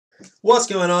What's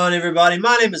going on, everybody?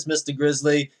 My name is Mr.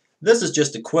 Grizzly. This is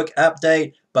just a quick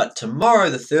update, but tomorrow,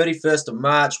 the 31st of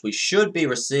March, we should be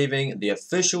receiving the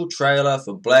official trailer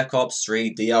for Black Ops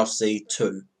 3 DLC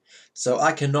 2. So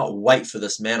I cannot wait for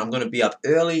this, man. I'm going to be up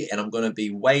early and I'm going to be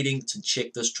waiting to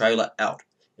check this trailer out.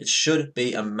 It should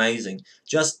be amazing,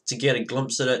 just to get a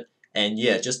glimpse at it and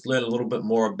yeah, just learn a little bit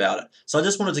more about it. So I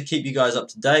just wanted to keep you guys up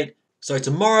to date. So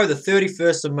tomorrow, the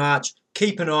 31st of March,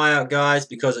 keep an eye out, guys,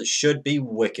 because it should be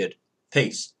wicked.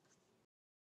 Peace.